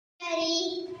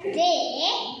J A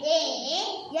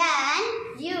N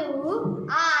U R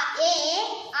A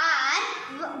R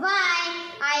Y.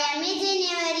 I am a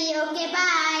January. Okay,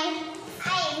 bye.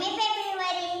 I am a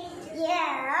February.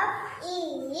 F E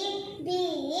B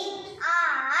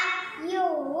R U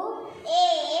A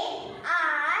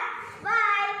R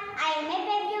Y. I am a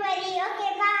February.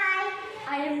 Okay, bye.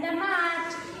 I am the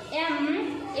March.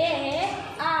 M-A-R-C-H.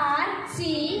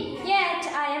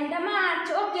 I am the March.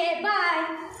 Okay, bye.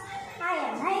 I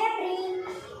am a April.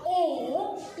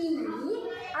 A-P-R-I-L.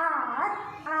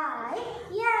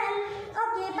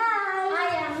 Okay, bye. I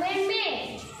am a May.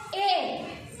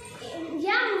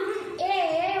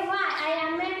 A-M-A-Y. I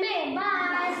am a May.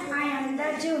 Bye. I am the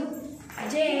June.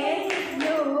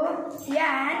 J-U-N-E.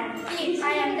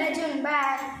 I am the June.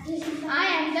 Bye. I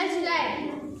am the July.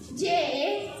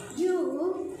 J-U-L-Y.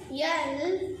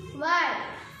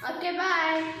 Okay,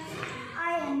 bye.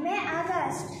 I am a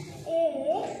August.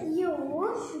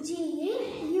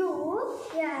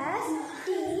 A-U-G-U-S-T.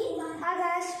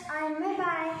 August. I am a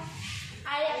bye.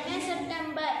 I am a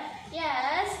September.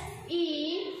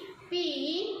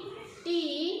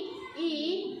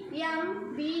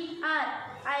 S-E-P-T-E-M-B-R.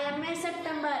 I am a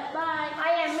September. Bye.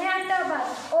 I am a October.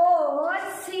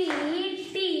 O-C-T-O-B-E-R.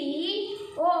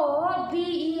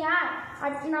 I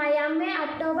am a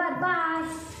October. Bye.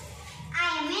 I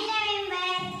am a November.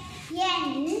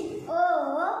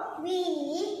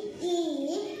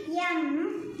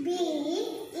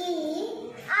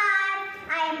 N-O-V-E-M-B-E-R.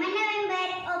 I am a November.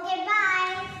 Okay,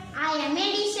 bye. I am a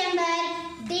December.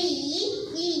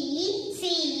 D-E-C-E-M-B-E-R.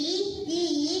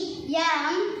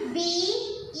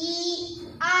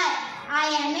 I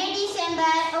am a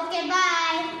December. Okay,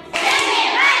 bye.